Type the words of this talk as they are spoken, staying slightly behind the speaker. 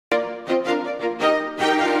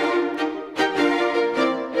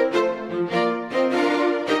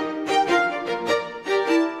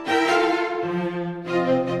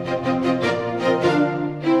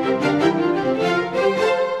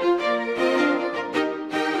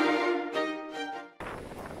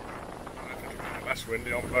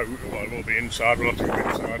windy on boat. Well, we'll be inside, we'll have to go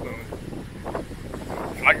inside, don't we?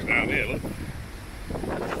 Flags down here, look.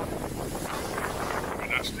 Very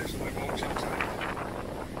nasty, somebody walks into it.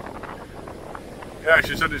 Yeah,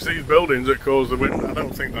 she said it's these buildings that cause the wind. I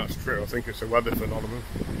don't think that's true. I think it's a weather phenomenon.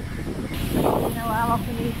 Do you know how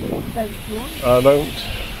often you boats run? I don't.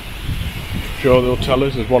 Sure, they'll tell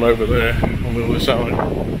us. There's one over there on the other side.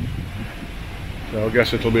 So I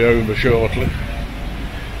guess it'll be over shortly.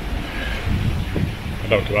 I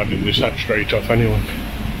don't imagine this head straight off anyway.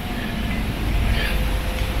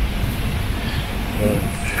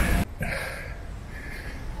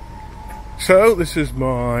 So this is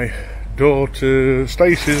my daughter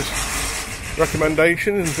Stacey's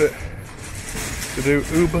recommendation, is it, to do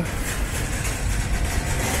Uber.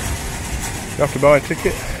 You have to buy a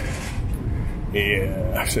ticket.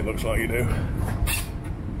 Yes, it looks like you do.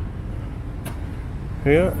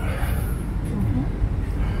 Yeah.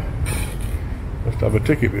 Must have a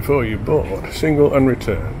ticket before you board. Single and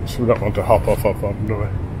returns. We don't want to hop off, do we? No.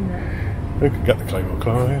 We could get the Claymore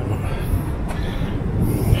car, yeah.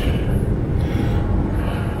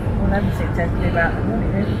 Well, everything tends to be about the money,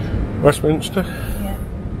 isn't it? Westminster? Yeah.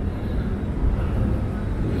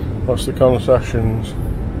 What's the concessions?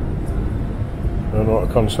 I don't know what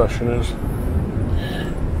a concession is.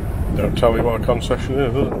 Don't tell me what a concession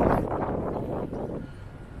is, does it?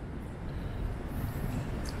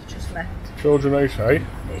 It's just left. Children Ace, eh?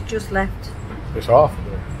 It's just left. It's half of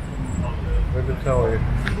it. Let me tell you.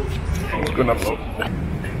 It's good enough.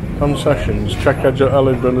 Concessions. Check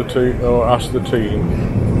eligibility or ask the team.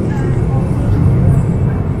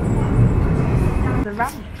 The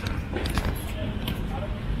ramp.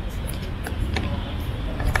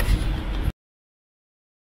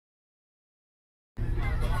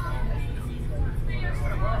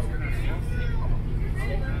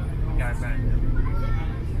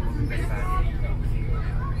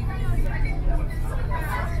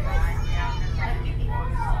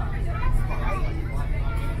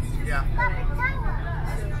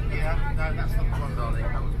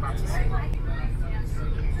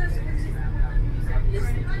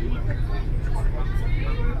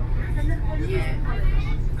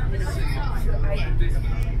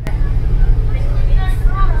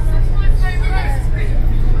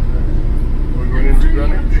 We're going into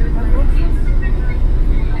Greenwich.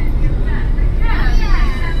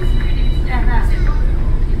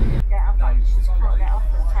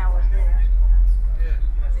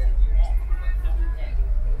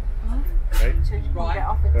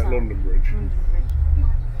 At London Bridge.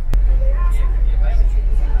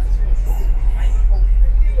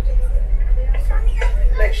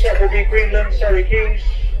 Next stop will be Greenland, Surrey Quays.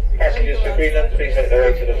 Passengers for Greenland, please make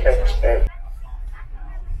their way to the front.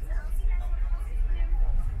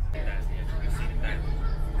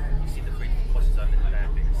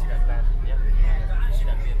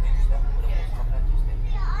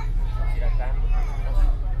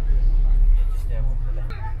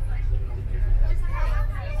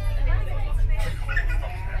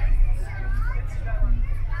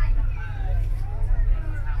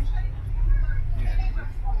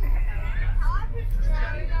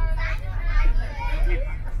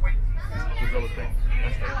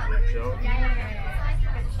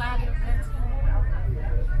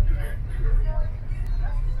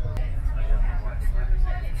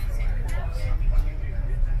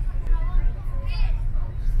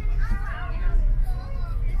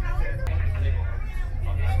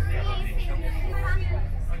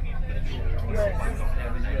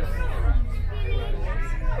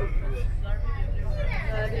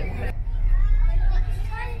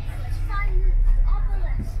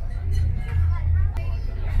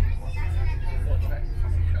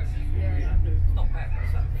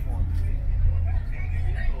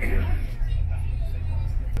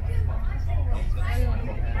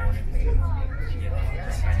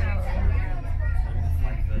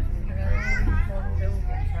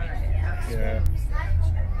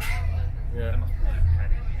 Yeah.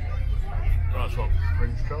 That's what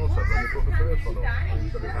Prince Charles said when he put the first one up. He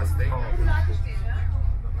said it was carbon. On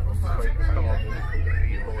the face of carbon,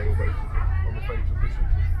 oil basically, on the face of the city.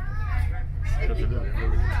 Because it didn't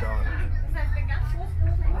ruin the sky.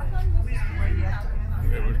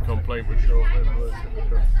 It was complaint was short-lived, wasn't it?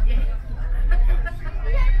 Because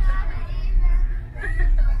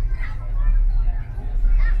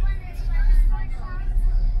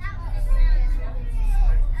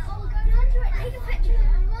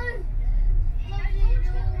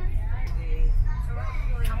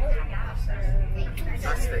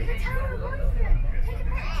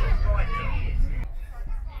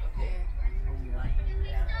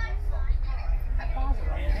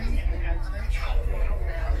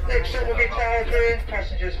Next stop will be Tower 3.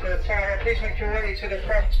 Passengers for Tower, please make your way to the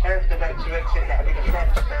front of the boat to exit. That will be the front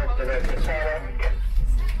of the boat to Tower.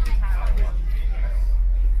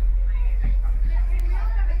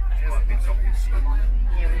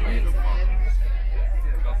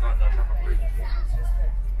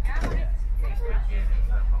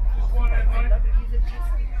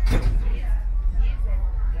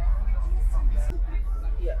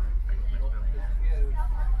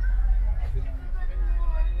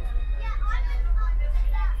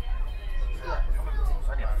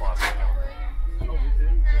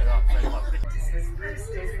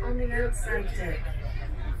 On the outside deck.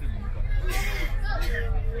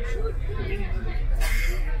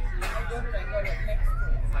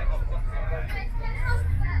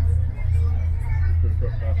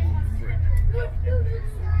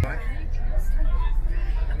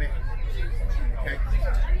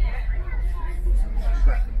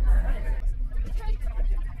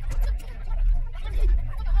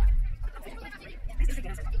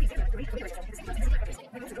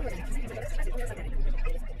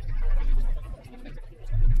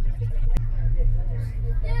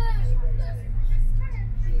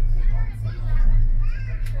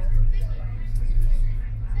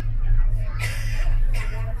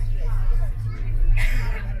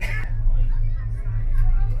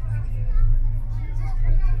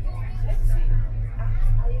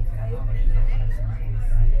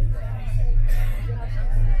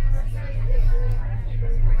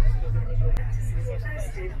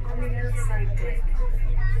 On the outside deck.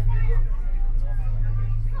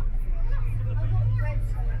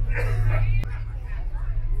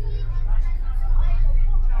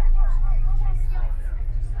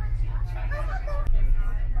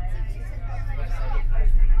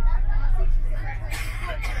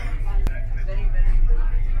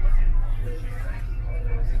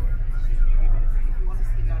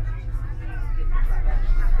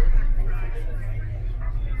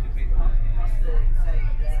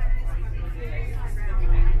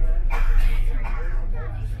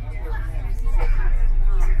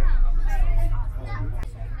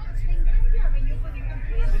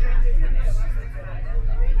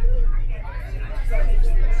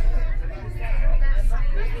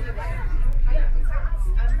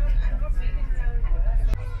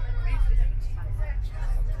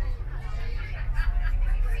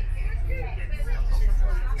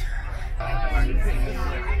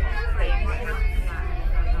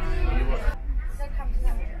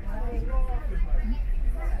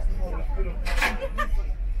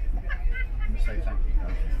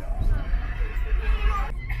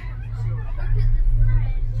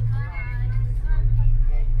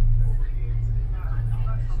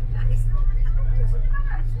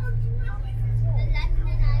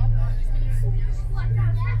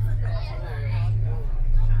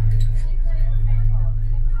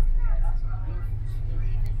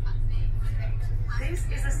 This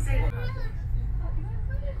is a safe.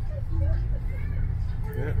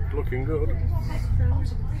 Yeah, looking good.